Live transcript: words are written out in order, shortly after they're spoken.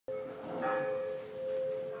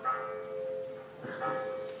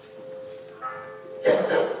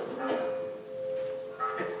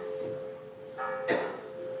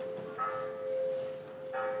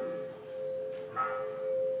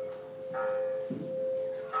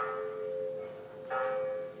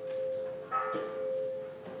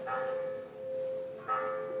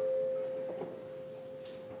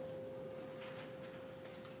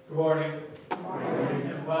morning. Good morning.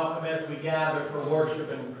 And welcome as we gather for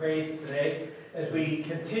worship and praise today. As we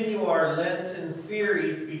continue our Lenten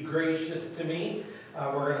series, Be Gracious to Me,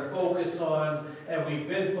 we're going to focus on, and we've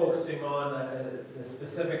been focusing on the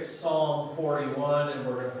specific Psalm 41, and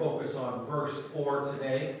we're going to focus on verse 4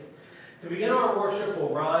 today. To begin our worship, we'll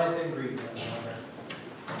rise and greet one another.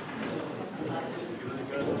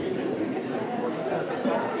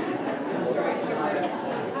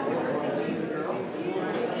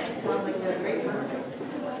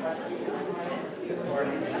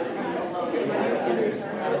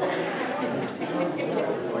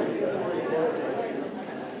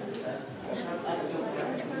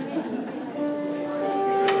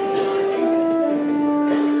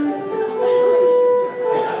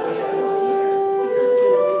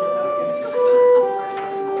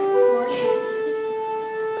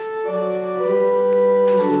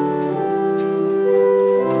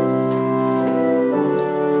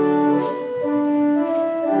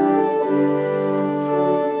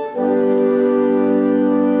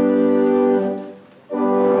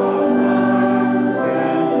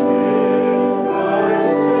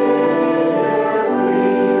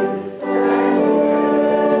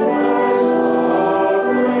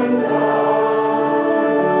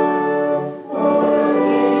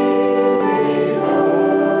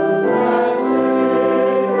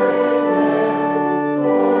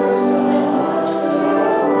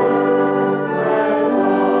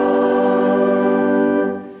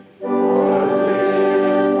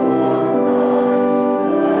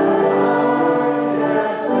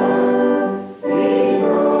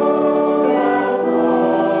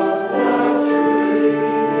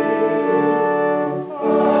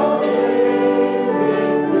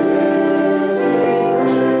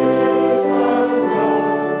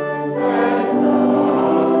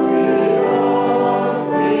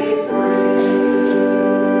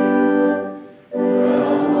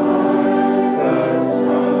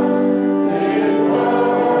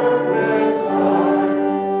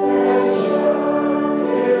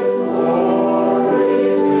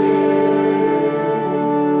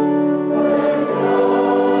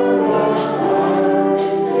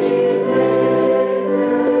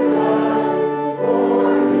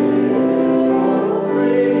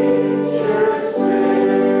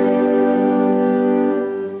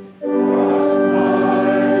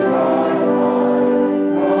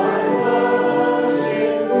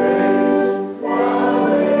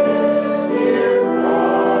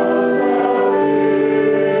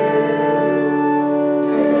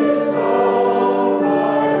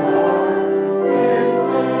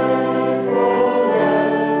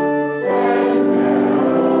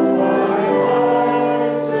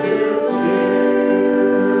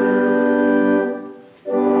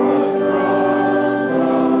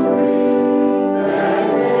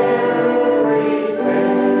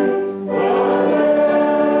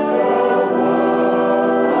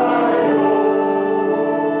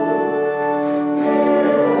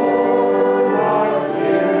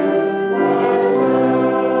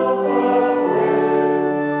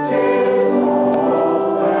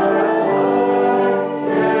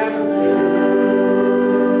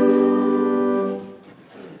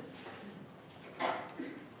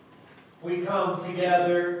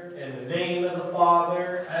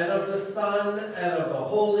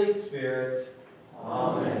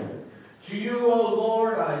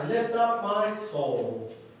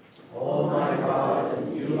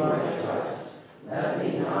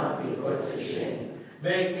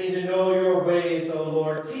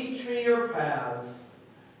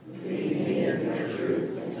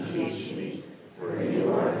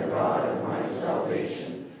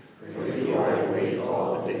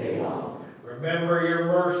 Remember your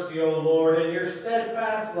mercy, O Lord, and your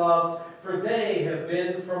steadfast love, for they have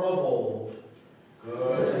been from of old.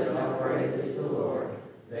 Good and upright is the Lord,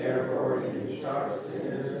 therefore he instructs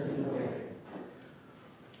sinners in the way.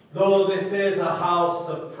 Though this is a house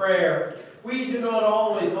of prayer, we do not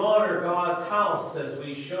always honor God's house as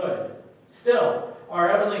we should. Still, our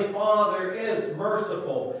Heavenly Father is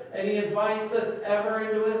merciful, and he invites us ever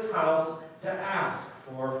into his house to ask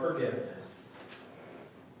for forgiveness.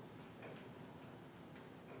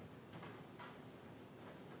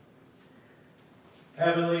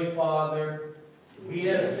 Heavenly Father, we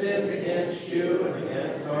have sinned against you and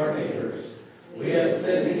against our neighbors. We have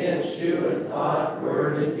sinned against you in thought,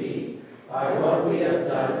 word, and deed, by what we have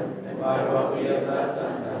done and by what we have left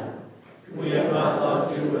undone. We have not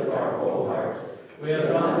loved you with our whole heart. We have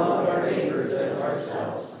not loved our neighbors as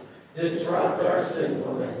ourselves. Disrupt our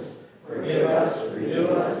sinfulness. Forgive us, renew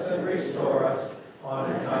us, and restore us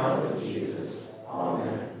on account of Jesus.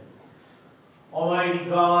 Amen. Almighty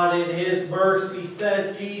God, in His mercy,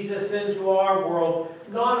 sent Jesus into our world,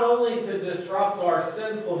 not only to disrupt our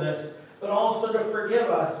sinfulness, but also to forgive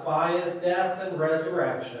us by His death and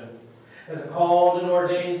resurrection. As a called and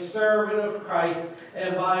ordained servant of Christ,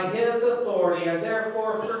 and by His authority, I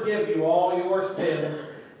therefore forgive you all your sins,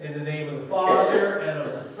 in the name of the Father, and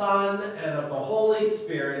of the Son, and of the Holy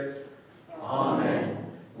Spirit. Amen.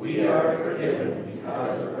 We are forgiven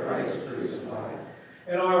because of Christ crucified.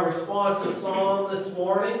 And our responsive psalm this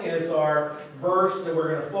morning is our verse that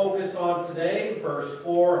we're going to focus on today, verse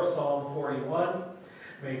 4 of Psalm 41.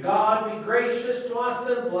 May God be gracious to us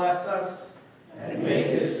and bless us, and make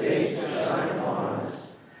His face to shine upon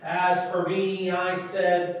us. As for me, I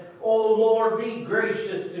said, O Lord, be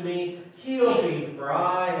gracious to me, heal me, for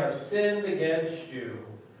I have sinned against you.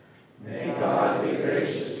 May God be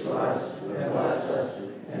gracious to us and bless us,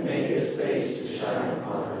 and make His face to shine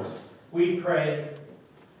upon us. We pray.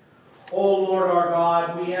 O Lord our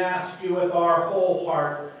God, we ask you with our whole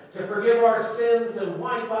heart to forgive our sins and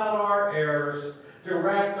wipe out our errors,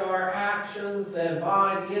 direct our actions, and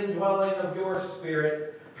by the indwelling of your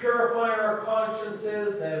Spirit, purify our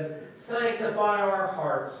consciences and sanctify our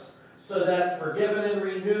hearts, so that forgiven and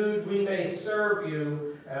renewed we may serve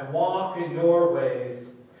you and walk in your ways.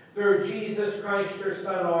 Through Jesus Christ, your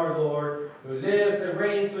Son, our Lord, who lives and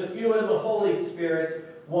reigns with you in the Holy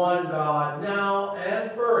Spirit, one God, now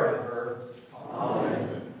and forever.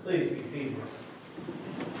 Amen. Please be seated.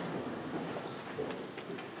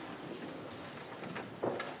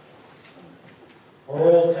 Our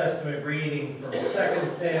Old Testament reading from 2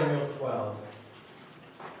 Samuel 12.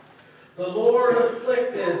 The Lord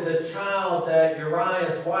afflicted the child that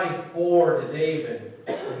Uriah's wife bore to David,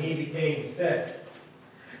 and he became sick.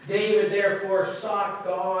 David therefore sought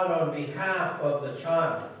God on behalf of the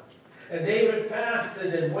child. And David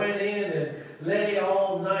fasted and went in and lay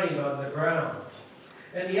all night on the ground.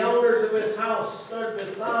 And the elders of his house stood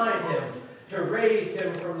beside him to raise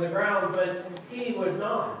him from the ground, but he would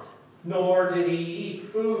not, nor did he eat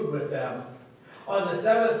food with them. On the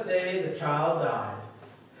seventh day the child died.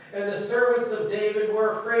 And the servants of David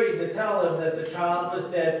were afraid to tell him that the child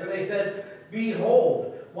was dead, for they said,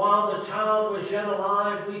 Behold, while the child was yet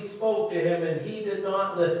alive, we spoke to him, and he did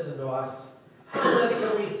not listen to us. How then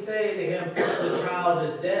can we say to him, the child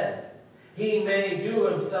is dead? He may do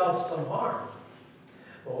himself some harm.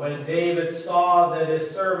 But when David saw that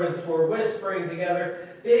his servants were whispering together,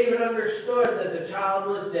 David understood that the child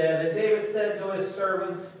was dead. And David said to his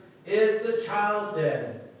servants, Is the child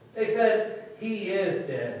dead? They said, He is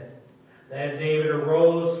dead. Then David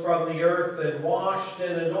arose from the earth and washed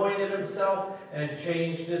and anointed himself and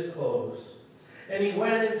changed his clothes. And he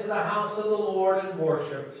went into the house of the Lord and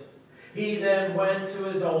worshipped. He then went to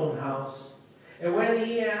his own house. And when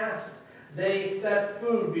he asked, they set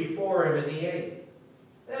food before him, and he ate.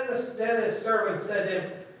 Then his servant said to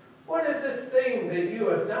him, What is this thing that you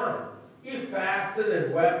have done? You fasted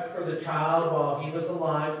and wept for the child while he was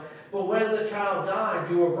alive, but when the child died,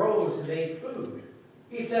 you arose and ate food.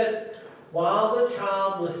 He said, While the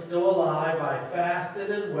child was still alive, I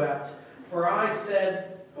fasted and wept, for I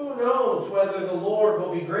said, Who knows whether the Lord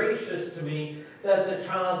will be gracious to me that the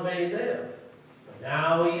child may live? But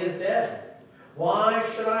now he is dead. Why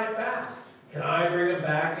should I fast? Can I bring him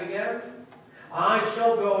back again? I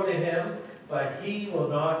shall go to him, but he will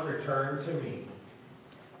not return to me.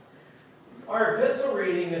 Our epistle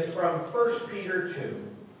reading is from 1 Peter 2.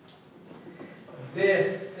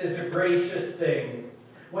 This is a gracious thing.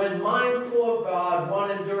 When mindful of God,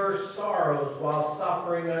 one endures sorrows while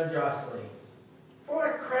suffering unjustly. For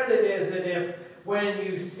what credit is it if, when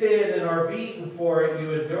you sin and are beaten for it,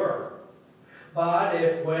 you endure? But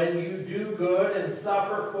if when you do good and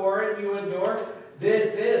suffer for it, you endure,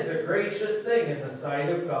 this is a gracious thing in the sight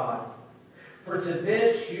of God. For to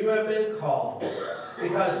this you have been called,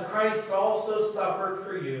 because Christ also suffered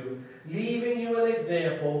for you, leaving you an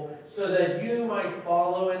example, so that you might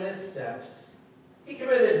follow in his steps. He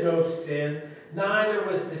committed no sin, neither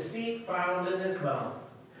was deceit found in his mouth.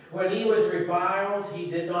 When he was reviled, he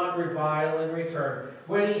did not revile in return.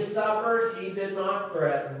 When he suffered, he did not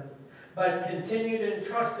threaten, but continued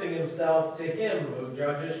entrusting himself to him who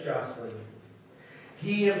judges justly.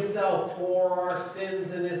 He himself bore our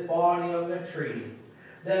sins in his body on the tree,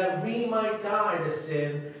 that we might die to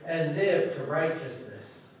sin and live to righteousness.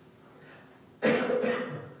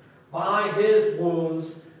 By his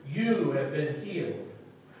wounds you have been healed.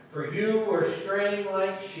 For you were straying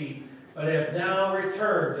like sheep, but have now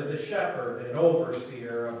returned to the shepherd and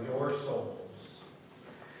overseer of your souls.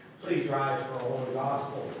 Please rise for a Holy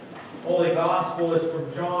Gospel. Holy Gospel is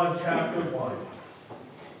from John chapter 1.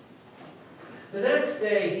 The next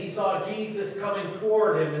day he saw Jesus coming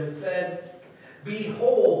toward him and said,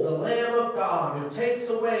 "Behold, the Lamb of God who takes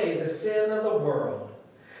away the sin of the world.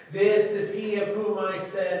 This is he of whom I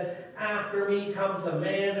said, after me comes a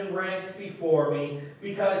man who ranks before me,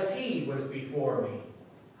 because he was before me.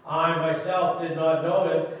 I myself did not know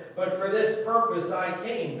him, but for this purpose I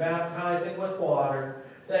came, baptizing with water,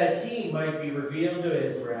 that he might be revealed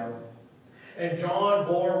to Israel." And John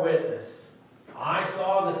bore witness. "I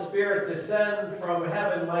saw the Spirit descend from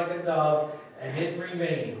heaven like a dove, and it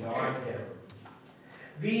remained on him."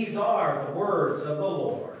 These are the words of the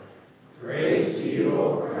Lord. Praise to you,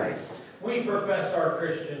 O Christ. We profess our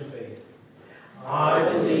Christian faith. I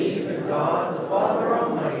believe in God, the Father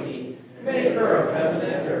Almighty, maker of heaven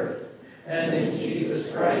and earth, and in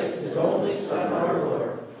Jesus Christ, his only Son, our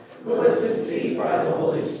Lord, who was conceived by the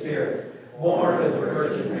Holy Spirit, born of the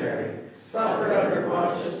Virgin Mary, suffered under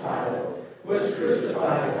Pontius Pilate, was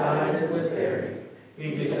crucified, died, and was buried.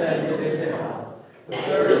 He descended into hell. The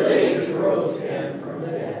third day he rose again from the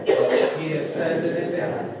dead. He ascended into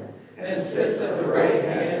heaven, and sits at the right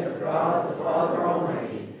hand of God, the Father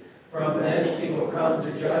Almighty. From thence he will come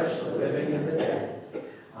to judge the living and the dead.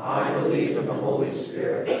 I believe in the Holy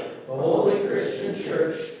Spirit, the holy Christian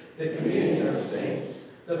Church, the communion of saints,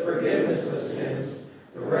 the forgiveness of sins,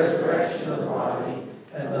 the resurrection of the body,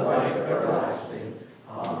 and the life everlasting.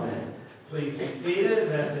 Amen. Please be seated,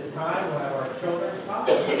 and at this time we'll have our children's talk.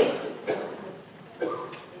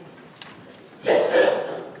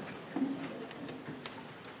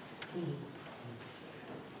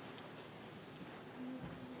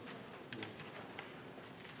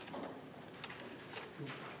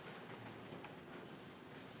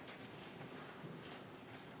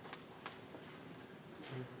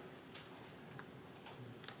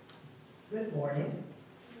 Good morning.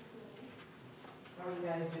 How are you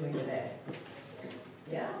guys doing today?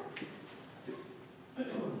 Yeah?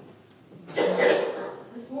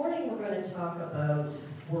 This morning we're going to talk about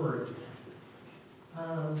words.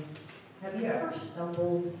 Have you ever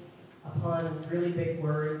stumbled upon really big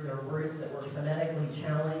words or words that were phonetically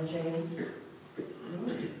challenging?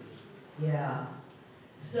 Yeah.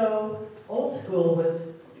 So old school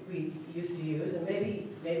was we used to use, and maybe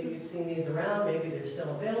you've seen these around, maybe they're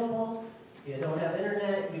still available. If you don't have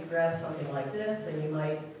internet, you grab something like this, and you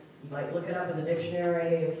might look it up in the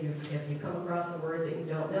dictionary if you come across a word that you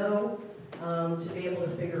don't know, to be able to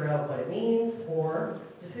figure out what it means, or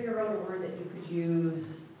to figure out a word that you could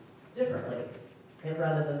use differently, and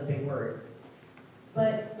rather than the big word.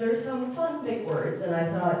 But there's some fun big words, and I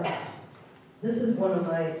thought this is one of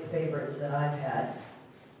my favorites that I've had: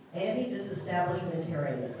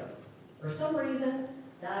 anti-disestablishmentarianism. For some reason,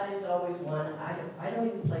 that is always one. I don't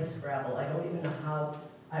even play Scrabble. I don't even know how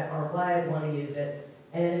or why I'd want to use it.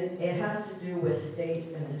 And it has to do with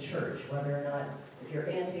state and the church, whether or not, if you're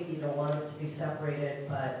anti, you don't want it to be separated,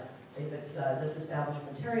 but if it's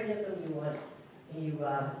disestablishmentarianism, you want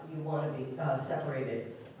to be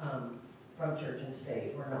separated from church and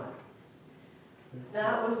state, or not.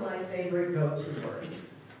 That was my favorite go-to word.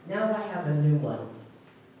 Now I have a new one.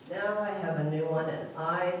 And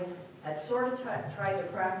I had sort of tried to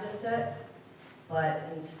practice it, but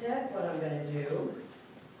instead what I'm going to do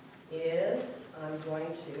is I'm going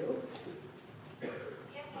to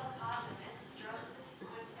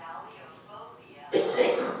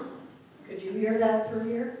Could you hear that through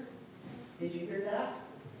here? Did you hear that?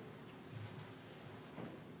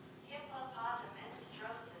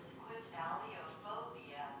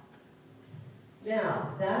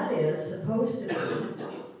 Now, that is supposed to be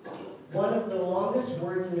one of the longest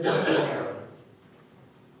words in the dictionary.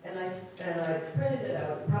 And I printed it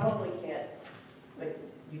out. You probably can't, but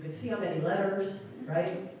you can see how many letters,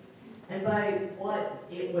 right? And by what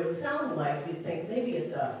it would sound like, you'd think maybe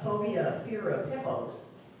it's a phobia, a fear of hippos.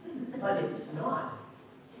 But it's not.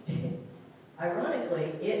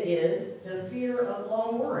 Ironically, it is the fear of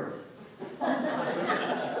long words.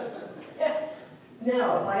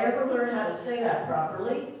 Now, if I ever learn how to say that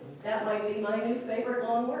properly, that might be my new favorite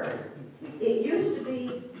long word. It used to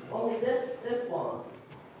be only this long,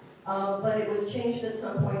 but it was changed at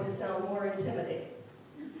some point to sound more intimidating.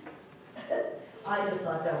 I just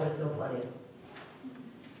thought that was so funny.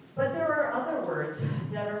 But there are other words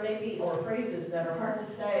that are maybe, or phrases that are hard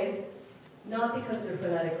to say, not because they're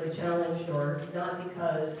phonetically challenged, or not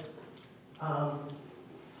because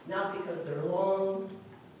they're long,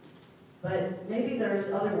 but maybe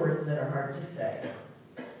there's other words that are hard to say.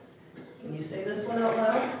 Can you say this one out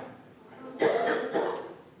loud?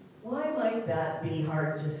 Why might that be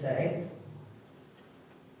hard to say?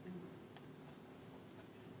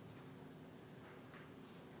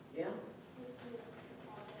 Yeah?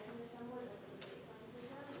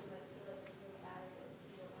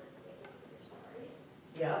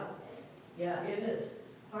 Yeah, yeah, it is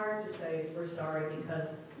hard to say we're sorry because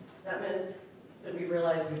that means that we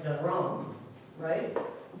realize we've done wrong, right?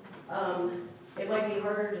 It might be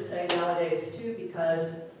harder to say nowadays too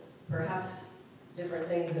because perhaps different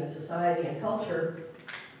things in society and culture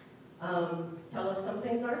tell us some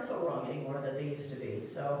things aren't so wrong anymore that they used to be.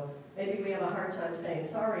 So maybe we have a hard time saying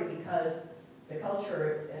sorry because the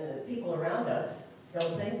culture and the people around us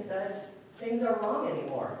don't think that things are wrong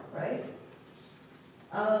anymore, right?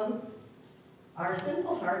 Our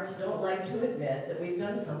sinful hearts don't like to admit that we've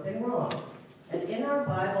done something wrong. And in our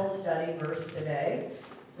Bible study verse today,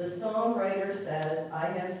 the psalm writer says, I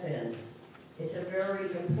have sinned. It's a very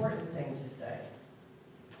important thing to say.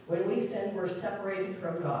 When we sin, we're separated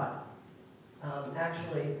from God.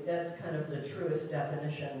 Actually, that's kind of the truest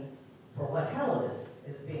definition for what hell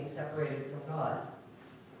is being separated from God.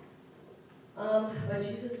 But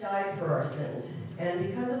Jesus died for our sins, and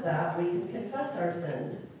because of that, we can confess our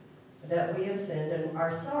sins, that we have sinned and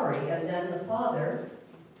are sorry, and then the Father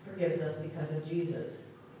forgives us because of Jesus.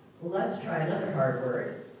 Let's try another hard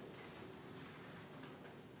word.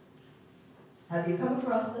 Have you come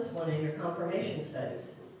across this one in your confirmation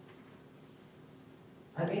studies?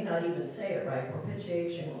 I may not even say it right.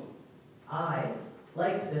 Propitiation. I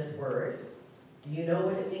like this word. Do you know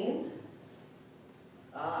what it means?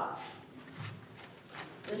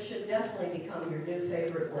 This should definitely become your new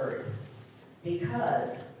favorite word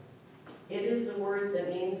because it is the word that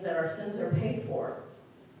means that our sins are paid for.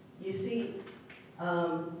 You see,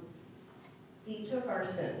 he took our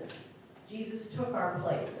sins. Jesus took our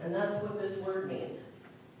place, and that's what this word means.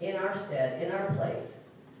 In our stead, in our place.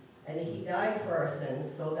 And he died for our sins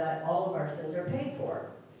so that all of our sins are paid for.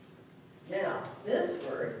 Now, this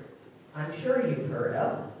word, I'm sure you've heard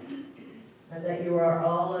of, and that you are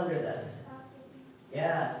all under this.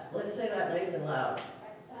 Yes, let's say that nice and loud.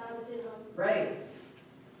 Right.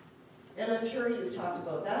 And I'm sure you've talked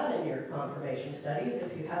about that in your confirmation studies.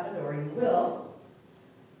 If you haven't, or you will.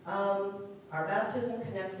 Our baptism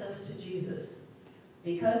connects us to Jesus.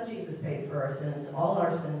 Because Jesus paid for our sins, all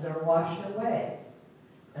our sins are washed away.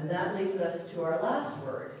 And that leads us to our last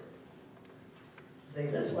word. Say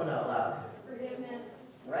this one out loud. Forgiveness.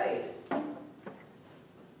 Right.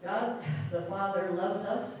 God, the Father, loves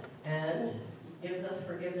us and gives us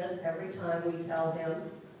forgiveness every time we tell him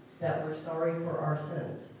that we're sorry for our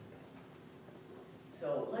sins.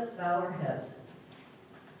 So let's bow our heads,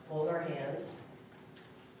 hold our hands,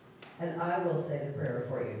 and I will say the prayer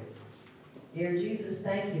for you. Dear Jesus,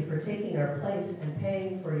 thank you for taking our place and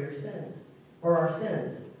paying for your sins, for our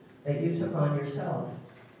sins that you took on yourself.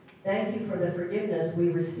 Thank you for the forgiveness we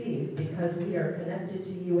receive because we are connected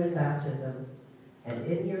to you in baptism. And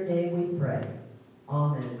in your name we pray.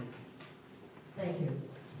 Amen. Thank you.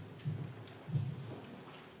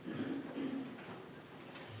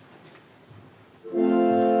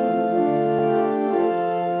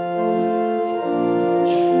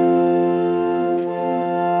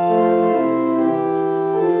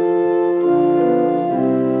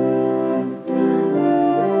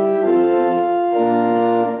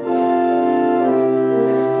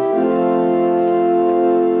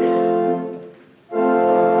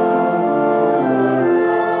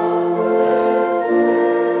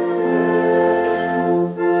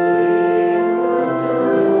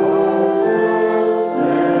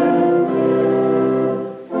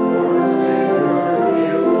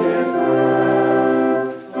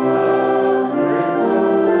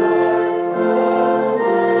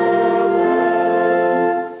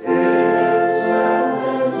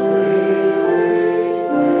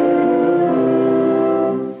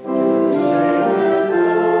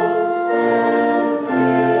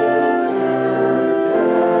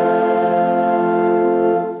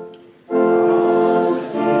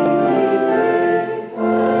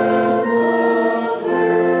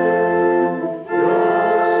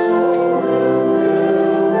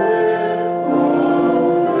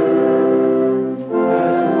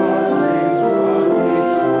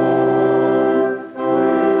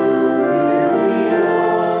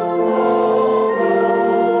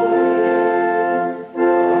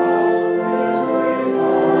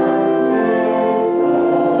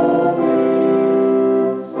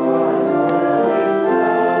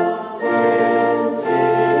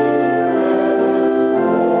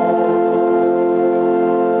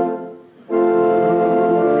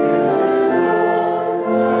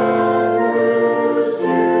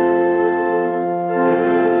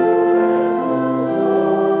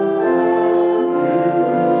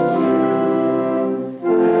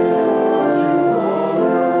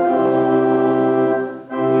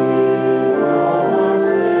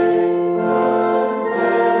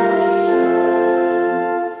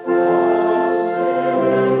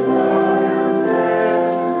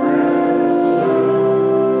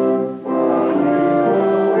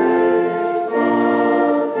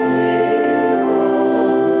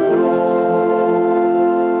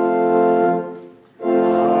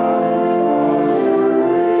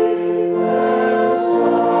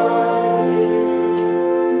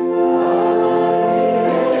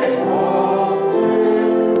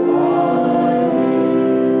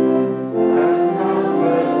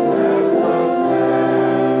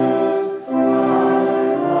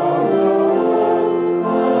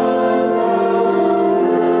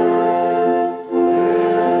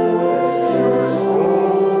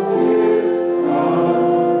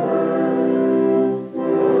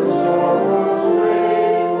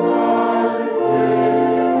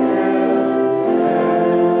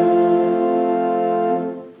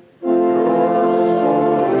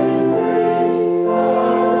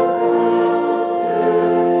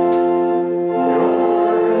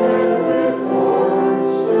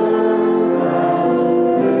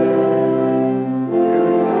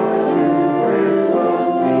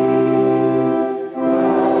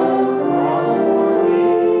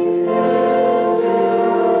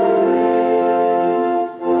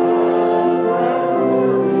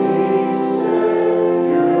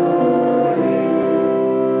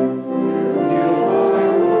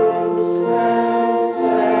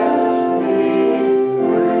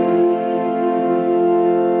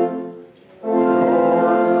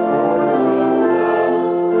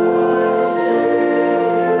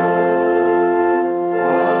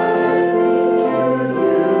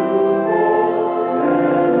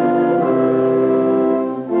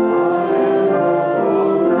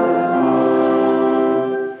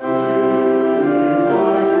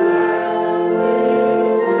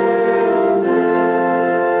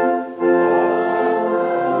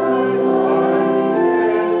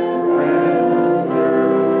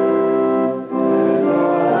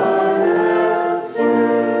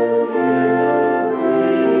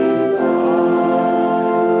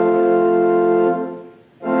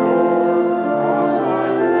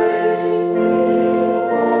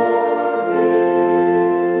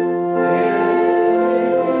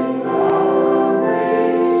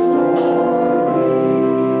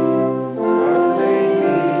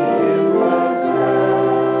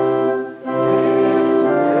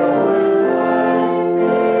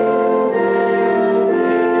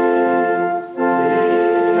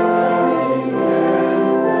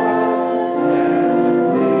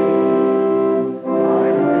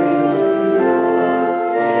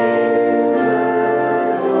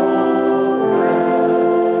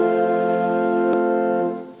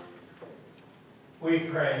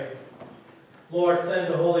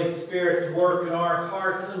 Spirit's work in our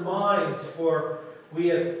hearts and minds, for we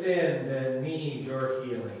have sinned and need your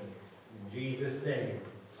healing. In Jesus' name,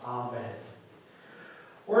 amen.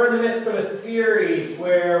 We're in the midst of a series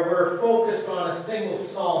where we're focused on a single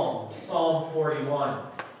psalm, Psalm 41.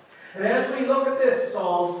 And as we look at this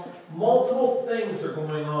psalm, multiple things are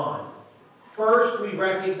going on. First, we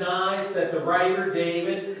recognize that the writer,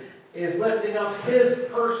 David, is lifting up his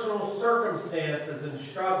personal circumstances and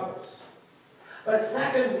struggles. But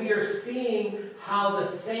second, we are seeing how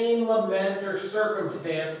the same lament or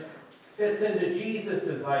circumstance fits into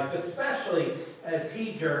Jesus' life, especially as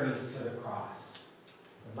he journeys to the cross.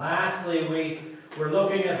 And lastly, we're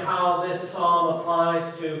looking at how this psalm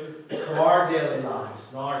applies to our daily lives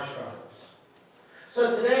and our struggles.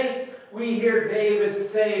 So today, we hear David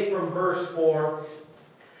say from verse 4,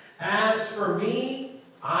 "As for me,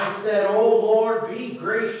 I said, O Lord, be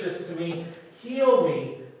gracious to me, heal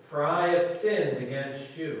me, for I have sinned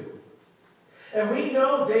against you." And we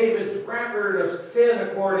know David's record of sin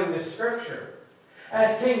according to Scripture.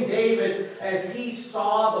 As King David, as he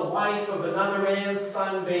saw the wife of another man's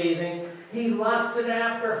sunbathing, he lusted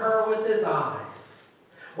after her with his eyes.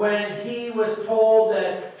 When he was told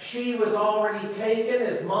that she was already taken,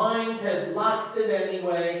 his mind had lusted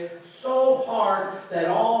anyway, so hard that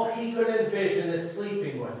all he could envision is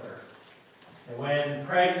sleeping with her. And when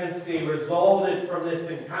pregnancy resulted from this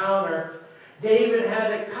encounter, David had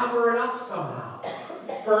to cover it up somehow.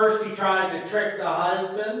 First, he tried to trick the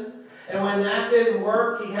husband, and when that didn't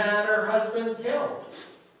work, he had her husband killed.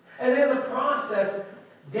 And in the process,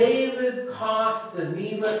 David cost the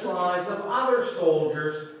needless lives of other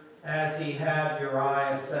soldiers as he had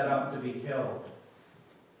Uriah set up to be killed.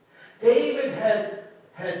 David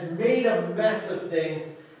had made a mess of things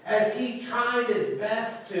as he tried his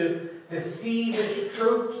best to deceive his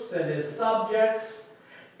troops and his subjects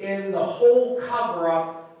in the whole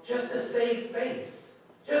cover-up just to save face,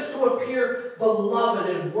 just to appear beloved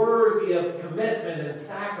and worthy of commitment and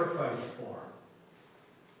sacrifice for him.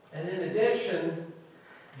 And in addition,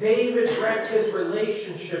 David wrecked his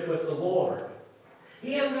relationship with the Lord.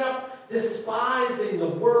 He ended up despising the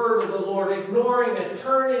word of the Lord, ignoring it,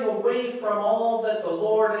 turning away from all that the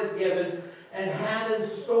Lord had given and had in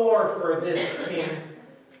store for this king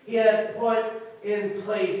he had put in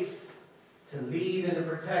place to lead and to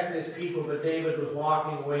protect his people, but David was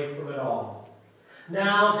walking away from it all.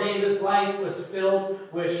 Now David's life was filled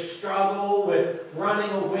with struggle, with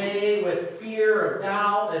running away, with fear of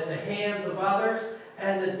doubt at the hands of others,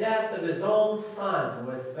 and the death of his own son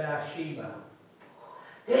with Bathsheba.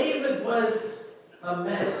 David was a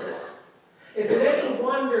mess. Is it any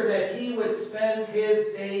wonder that he would spend his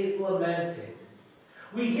days lamenting?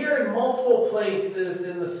 We hear in multiple places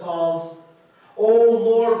in the Psalms, "O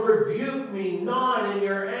Lord, rebuke me not in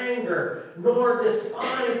your anger, nor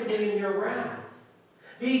despise me in your wrath.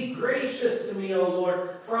 Be gracious to me, O Lord,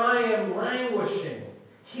 for I am languishing.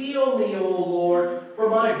 Heal me, O Lord, for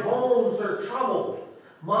my bones are troubled.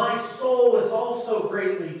 My soul is also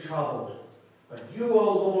greatly troubled. But you, O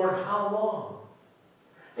Lord, how long?"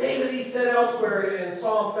 David, he said elsewhere in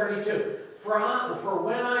Psalm 32, for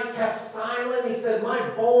when I kept silent, he said, my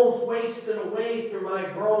bones wasted away through my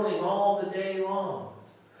groaning all the day long.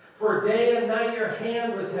 For day and night your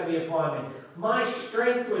hand was heavy upon me. My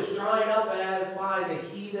strength was dried up as by the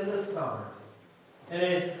heat of the summer. And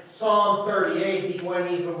in Psalm 38, he went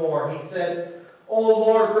even more. He said, "O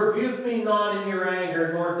Lord, rebuke me not in your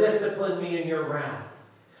anger, nor discipline me in your wrath.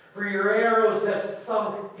 For your arrows have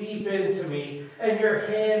sunk deep into me, and your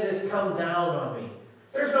hand has come down on me.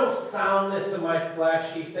 There's no soundness in my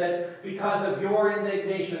flesh," he said, "because of your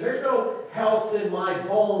indignation. There's no health in my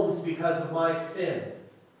bones because of my sin.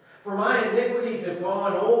 For my iniquities have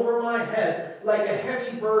gone over my head like a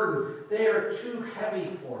heavy burden. They are too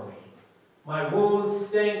heavy for me. My wounds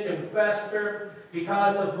stink and fester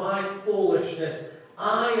because of my foolishness.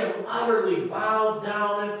 I am utterly bowed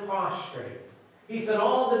down and prostrate." He said,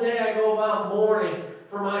 "All the day I go about mourning,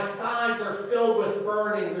 for my sides are filled with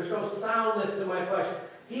burning. There's no soundness in my flesh."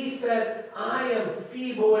 He said, "I am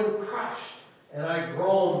feeble and crushed, and I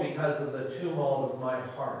groan because of the tumult of my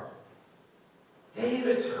heart."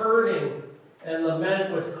 David's hurting and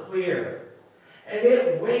lament was clear, and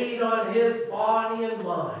it weighed on his body and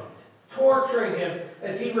mind, torturing him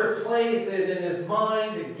as he replays it in his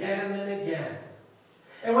mind again and again.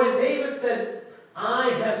 And when David said, "I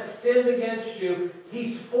have sinned against you,"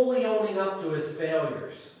 he's fully owning up to his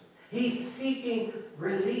failures. He's seeking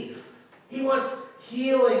relief. He wants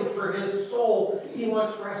healing for his soul. He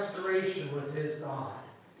wants restoration with his God.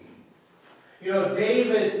 You know,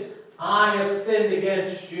 David's "I have sinned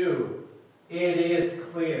against you," it is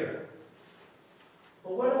clear. But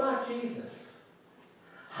But what about Jesus?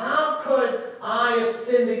 How could I have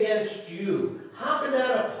sinned against you? How could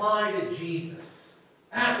that apply to Jesus?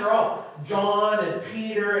 After all, John and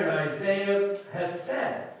Peter and Isaiah have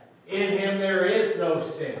said, in him there is no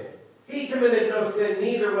sin. He committed no sin,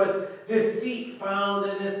 neither was deceit found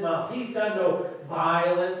in his mouth. He's done no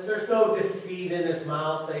violence. There's no deceit in his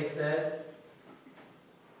mouth, they said.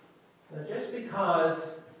 Now, just because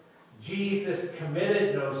Jesus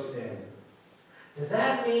committed no sin, does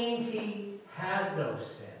that mean he had no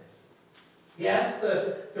sin? Yes,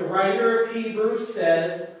 the writer of Hebrews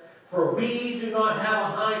says, for we do not have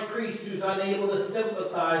a high priest who's unable to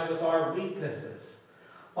sympathize with our weaknesses,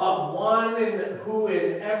 but one who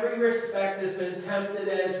in every respect has been tempted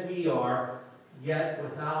as we are, yet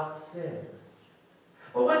without sin.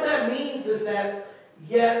 But what that means is that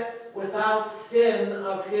yet without sin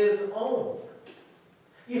of his own.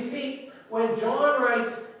 You see, when John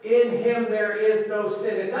writes, in him there is no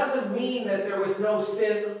sin, it doesn't mean that there was no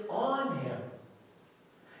sin on him.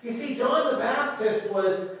 You see, John the Baptist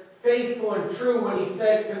was faithful and true when he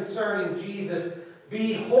said concerning Jesus,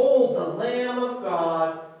 behold the Lamb of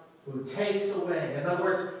God who takes away. In other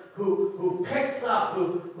words, who picks up,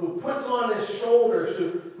 who puts on his shoulders,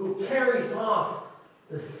 who carries off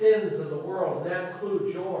the sins of the world. And that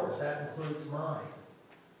includes yours. That includes mine.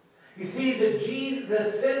 You see, the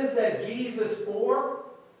sins that Jesus bore,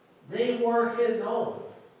 they were his own,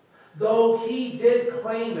 though he did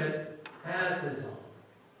claim it as his own.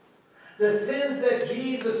 The sins that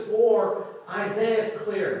Jesus bore, Isaiah is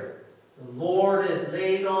clear. The Lord has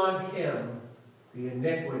laid on him the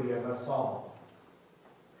iniquity of us all.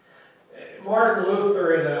 Martin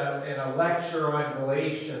Luther, in a lecture on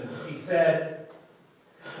Galatians, he said,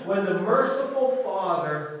 when the merciful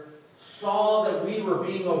Father saw that we were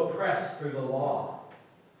being oppressed through the law,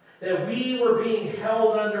 that we were being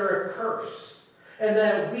held under a curse, and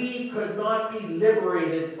that we could not be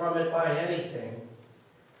liberated from it by anything,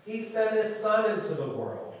 he sent his Son into the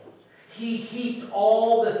world. He heaped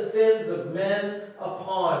all the sins of men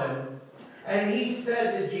upon him. And he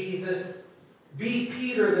said to Jesus, be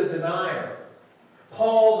Peter the denier,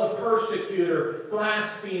 Paul the persecutor,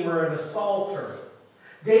 blasphemer, and assaulter,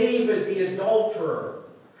 David the adulterer,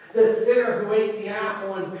 the sinner who ate the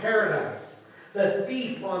apple in paradise, the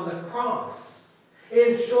thief on the cross.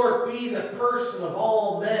 In short, be the person of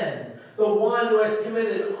all men, the one who has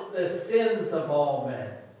committed the sins of all men.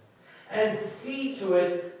 And see to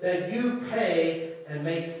it that you pay and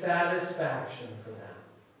make satisfaction for them.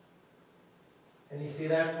 And you see,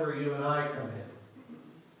 that's where you and I come in.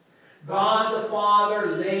 God the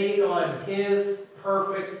Father laid on his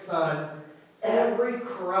perfect Son every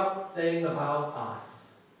corrupt thing about us.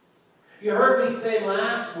 You heard me say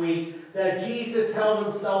last week that Jesus held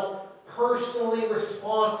himself personally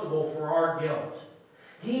responsible for our guilt.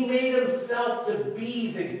 He made himself to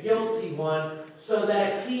be the guilty one so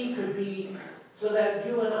that he could be, so that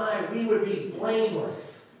you and I, we would be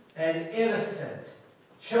blameless and innocent,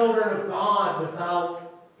 children of God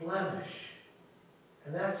without blemish.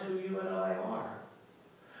 And that's who you and I are.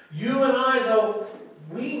 You and I, though,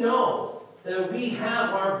 we know that we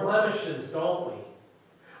have our blemishes, don't we?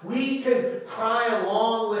 We can cry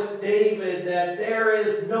along with David that there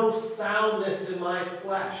is no soundness in my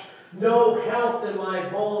flesh, no health in my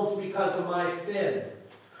bones because of my sin.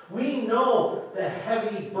 We know the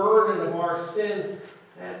heavy burden of our sins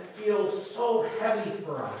that feels so heavy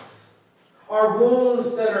for us. Our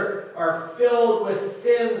wounds that are filled with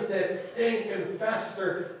sins that stink and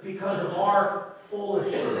fester because of our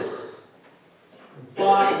foolishness. In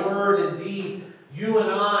thought, word, and deed, you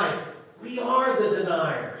and I, we are the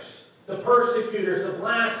deniers, the persecutors, the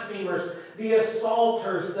blasphemers, the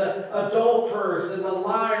assaulters, the adulterers, and the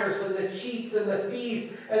liars, and the cheats, and the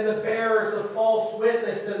thieves, and the bearers of false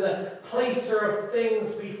witness, and the placer of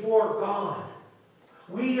things before God.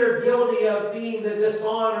 We are guilty of being the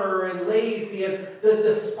dishonorer and lazy, and the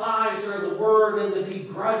despiser of the word, and the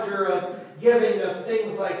begrudger of giving of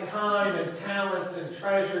things like time and talents and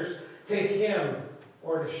treasures to him,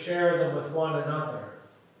 or to share them with one another.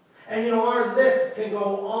 And you know, our list can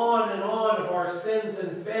go on and on of our sins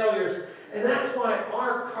and failures. And that's why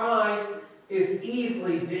our cry is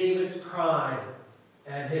easily David's cry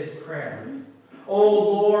and his prayer. O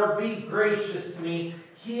Lord, be gracious to me.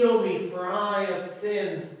 Heal me, for I have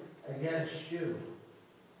sinned against you.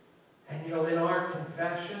 And you know, in our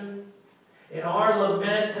confession, in our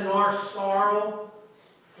lament and our sorrow,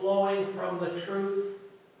 flowing from the truth,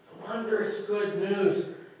 the wondrous good news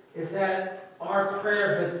is that our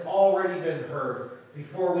prayer has already been heard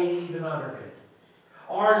before we even uttered it.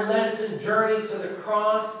 Our Lenten journey to the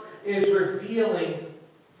cross is revealing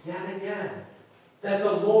yet again that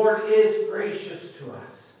the Lord is gracious to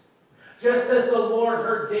us. Just as the Lord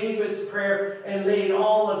heard David's prayer and laid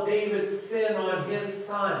all of David's sin on his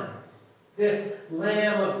Son, this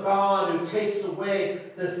Lamb of God who takes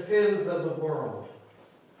away the sins of the world.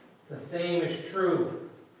 The same is true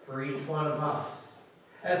for each one of us.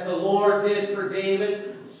 As the Lord did for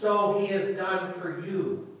David, so he has done for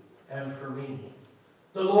you and for me.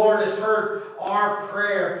 The Lord has heard our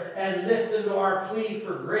prayer and listened to our plea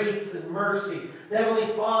for grace and mercy. The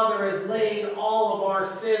Heavenly Father has laid all of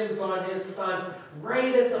our sins on his Son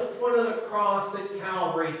right at the foot of the cross at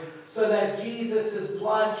Calvary, so that Jesus'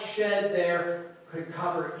 blood shed there could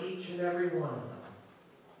cover each and every one of them.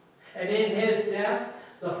 And in his death,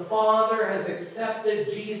 the Father has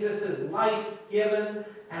accepted Jesus' life given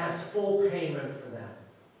as full payment for them.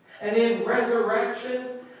 And in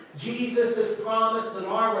resurrection, Jesus has promised that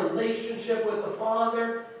our relationship with the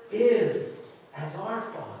Father is as our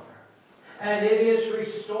Father. And it is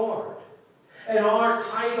restored. And our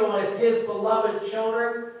title as his beloved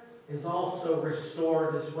children is also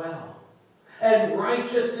restored as well. And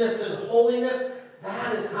righteousness and holiness,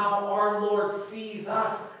 that is how our Lord sees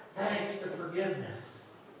us, thanks to forgiveness.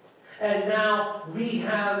 And now we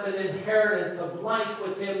have an inheritance of life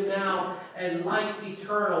with him now, and life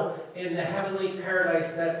eternal in the heavenly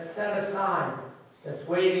paradise that's set aside, that's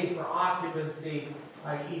waiting for occupancy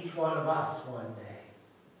by each one of us one day.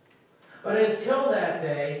 But until that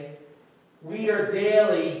day, we are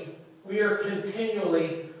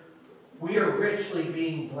richly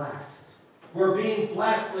being blessed. We're being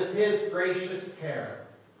blessed with his gracious care.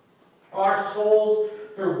 Our souls,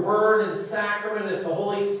 through word and sacrament, as the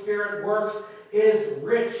Holy Spirit works, is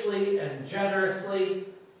richly and generously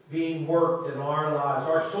being worked in our lives.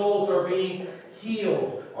 Our souls are being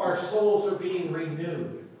healed. Our souls are being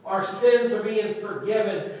renewed. Our sins are being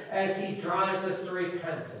forgiven as he drives us to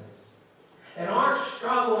repentance. And our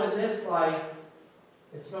struggle in this life,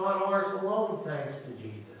 it's not ours alone, thanks to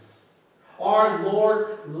Jesus. Our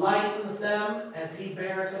Lord lightens them as he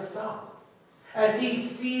bears us up, as he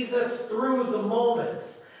sees us through the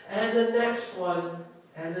moments and the next one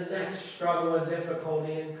and the next struggle and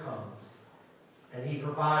difficulty comes. And he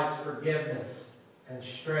provides forgiveness and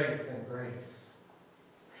strength and grace.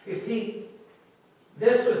 You see,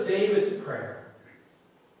 this was David's prayer.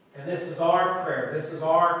 And this is our prayer. This is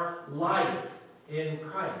our life in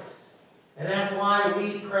Christ. And that's why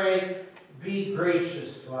we pray, be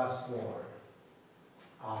gracious to us, Lord.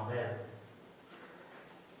 Amen.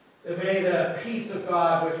 And may the peace of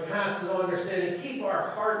God, which passes all understanding, keep our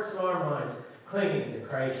hearts and our minds clinging to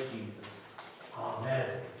Christ Jesus. Amen.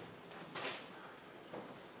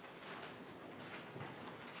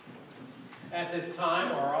 At this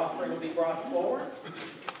time, our offering will be brought forward.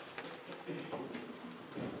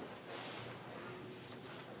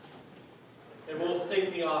 And we'll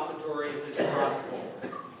sing the offertory as it's brought forward.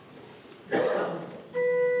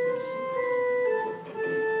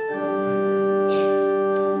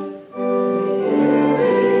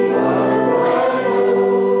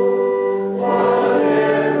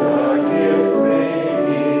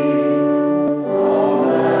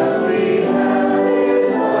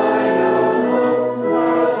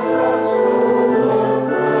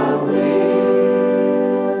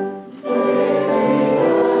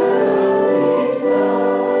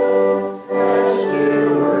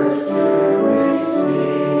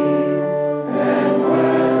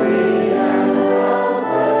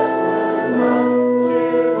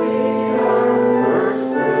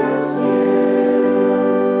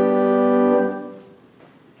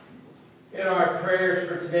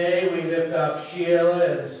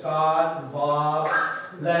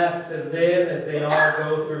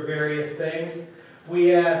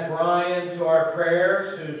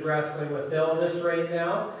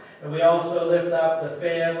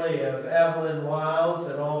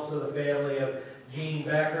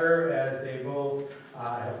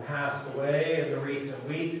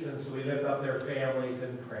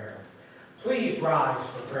 Please rise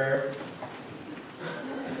for prayer.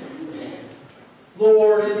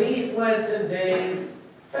 Lord, in these Lenten days,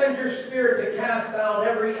 send your Spirit to cast out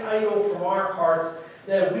every idol from our hearts,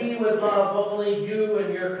 that we would love only you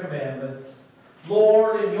and your commandments.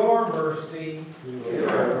 Lord, in your mercy,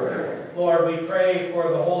 Lord, we pray for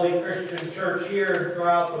the Holy Christian Church here and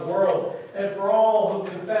throughout the world, and for all who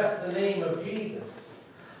confess the name of Jesus.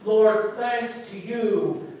 Lord, thanks to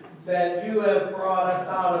you that you have brought us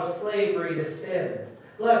out of slavery to sin.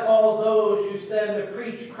 Bless all those you send to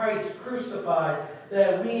preach Christ crucified,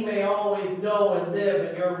 that we may always know and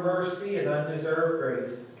live in your mercy and undeserved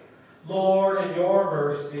grace. Lord, in your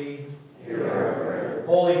mercy, hear our prayer.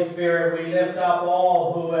 Holy Spirit, we lift up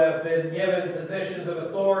all who have been given positions of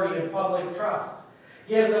authority and public trust.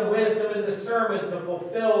 Give them wisdom and discernment to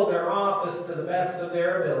fulfill their office to the best of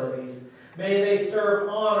their abilities. May they serve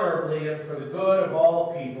honorably and for the good of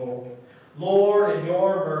all people. Lord, in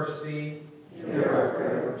your mercy, hear our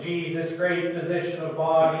prayer. Jesus, great physician of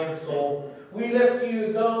body and soul, we lift to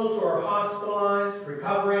you those who are hospitalized,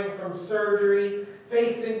 recovering from surgery,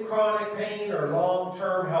 facing chronic pain or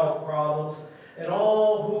long-term health problems, and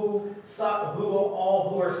all who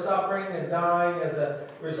are suffering and dying as a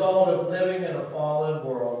result of living in a fallen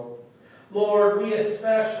world. Lord, we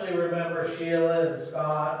especially remember Sheila and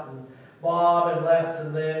Scott and Bob and Les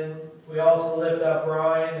and Lynn. We also lift up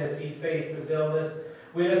Brian as he faces illness.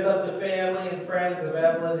 We lift up the family and friends of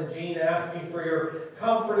Evelyn and Jean, asking for your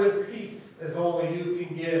comfort and peace as only you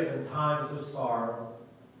can give in times of sorrow.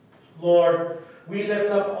 Lord, we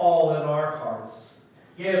lift up all in our hearts.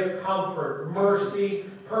 Give comfort, mercy,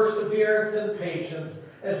 perseverance, and patience,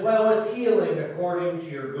 as well as healing according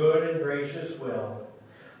to your good and gracious will.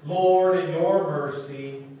 Lord, in your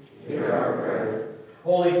mercy, hear our prayer.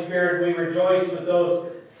 Holy Spirit, we rejoice with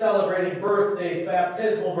those celebrating birthdays,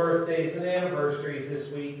 baptismal birthdays, and anniversaries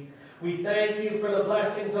this week. We thank you for the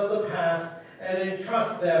blessings of the past and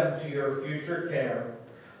entrust them to your future care.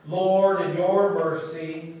 Lord, in your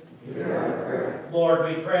mercy, hear our prayer.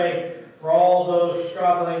 Lord, we pray for all those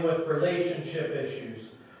struggling with relationship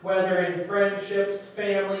issues, whether in friendships,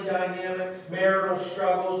 family dynamics, marital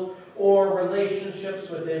struggles, or relationships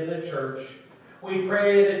within the church. We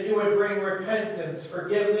pray that you would bring repentance,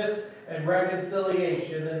 forgiveness, and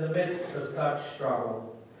reconciliation in the midst of such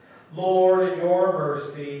struggle. Lord, in your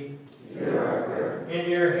mercy, hear our prayer. in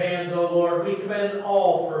your hands, O Lord, we commend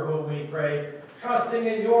all for whom we pray, trusting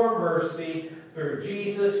in your mercy through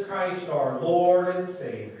Jesus Christ, our Lord and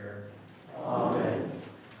Savior. Amen.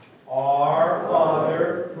 Our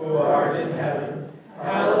Father, who art in heaven,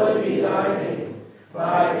 hallowed be thy name.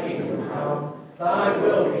 Thy kingdom come, thy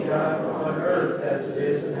will be done on earth as it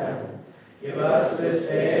is in heaven. Give us this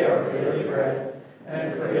day our daily bread,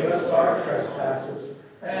 and forgive us our trespasses,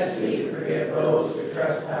 as we forgive those who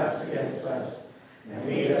trespass against us. And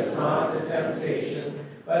lead us not into temptation,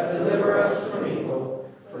 but deliver us from evil.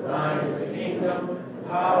 For thine is the kingdom, the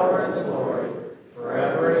power, and the glory,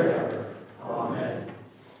 forever and ever. Amen.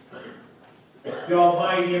 The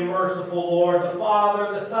Almighty and merciful Lord, the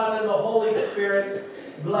Father, the Son, and the Holy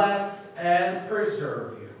Spirit, bless and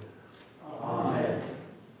preserve you. Amen.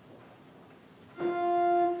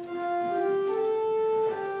 All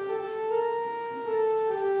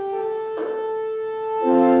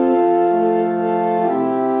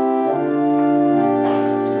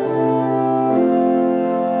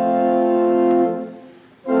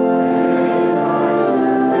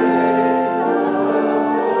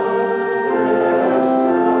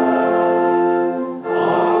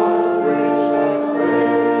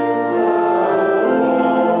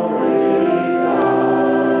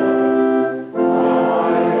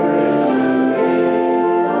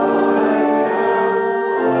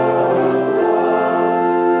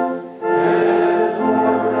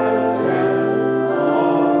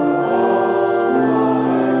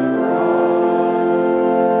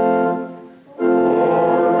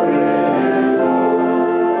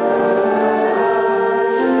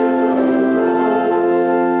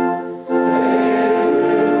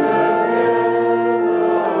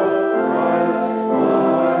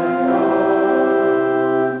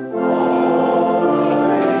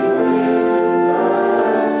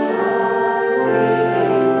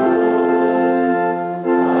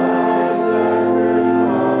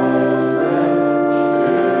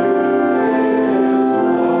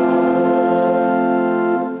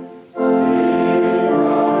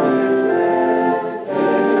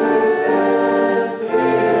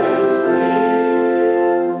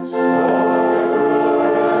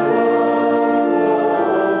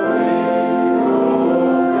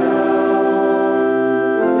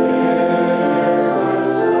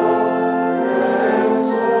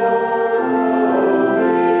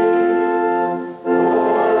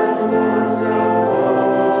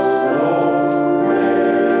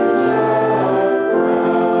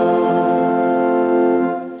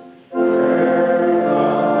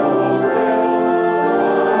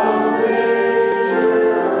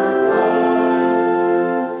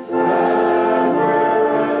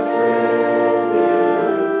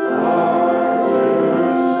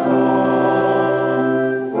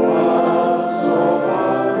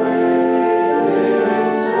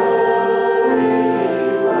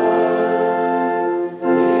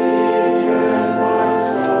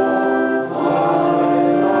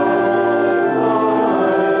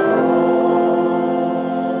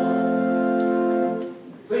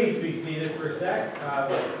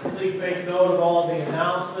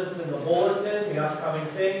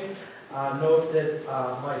Note that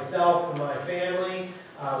myself and my family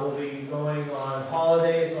will be going on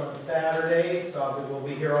holidays on Saturday, so we'll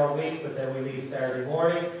be here all week, but then we leave Saturday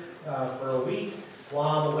morning for a week. While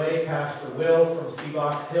on the way, Pastor Will from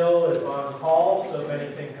Seabox Hill is on call, so if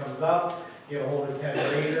anything comes up, get a hold of Ken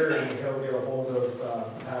Rader and he'll get a hold of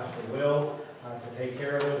Pastor Will to take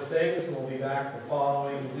care of those things. We'll be back the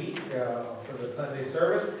following week for the Sunday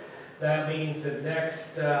service. That means that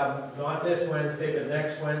next, not this Wednesday, but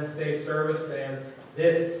next Wednesday service and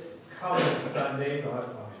this coming Sunday,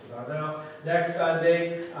 not now, next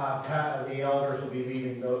Sunday, the elders will be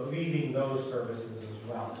leading those services as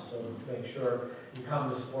well. So make sure you come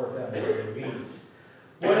to support them as they meet.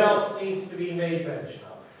 What else needs to be made mention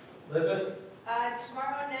of? Elizabeth?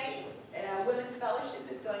 Tomorrow night, Women's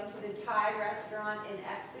Fellowship is going to the Thai restaurant in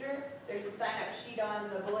Exeter. There's a sign-up sheet on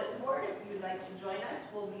the bulletin board if you would like to join us.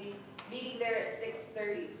 We'll be meeting there at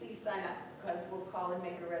 6:30. Please sign up because we'll call and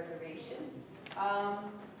make a reservation.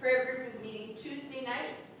 Prayer group is meeting Tuesday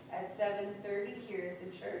night at 7:30 here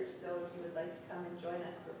at the church. So if you would like to come and join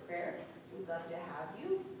us for prayer, we'd love to have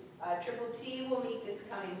you. Triple T will meet this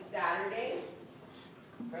coming Saturday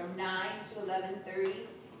from 9 to 11:30.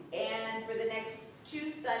 And for the next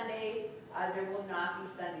 2 Sundays, there will not be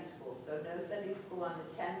Sunday school. So no Sunday school on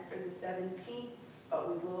the 10th or the 17th, but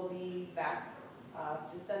we will be back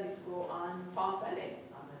to Sunday school on Palm Sunday,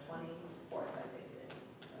 on the 24th, I think it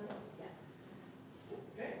is.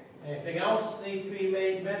 Yeah. Okay. Anything else need to be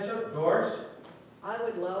made mention of? Doris? I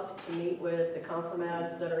would love to meet with the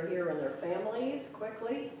confirmands that are here and their families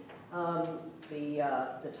quickly.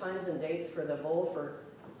 The times and dates for the bowl for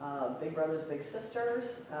Big Brothers Big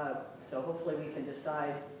Sisters, so hopefully we can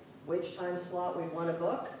decide which time slot we want to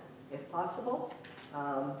book, if possible.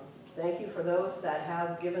 Thank you for those that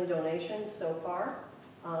have given donations so far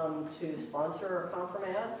to sponsor our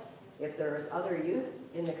confirmands. If there's other youth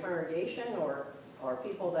in the congregation or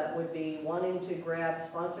people that would be wanting to grab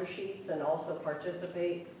sponsor sheets and also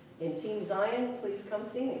participate in Team Zion, please come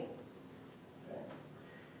see me.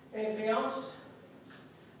 Anything else?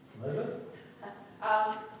 Elizabeth?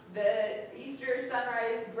 The Easter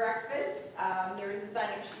sunrise breakfast, there is a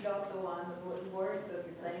sign-up sheet also on the bulletin board, so if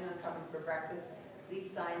you're planning on coming for breakfast,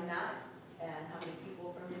 please sign that, and how many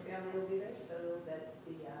people from your family will be there, so that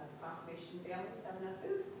the confirmation families have enough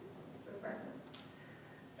food for breakfast.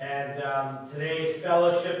 And today's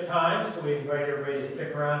fellowship time, so we invite everybody to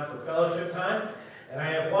stick around for fellowship time. And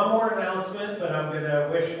I have one more announcement, but I'm going to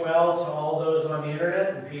wish well to all those on the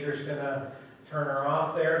internet, and Peter's going to turn her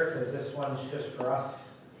off there, because this one's just for us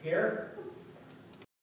here.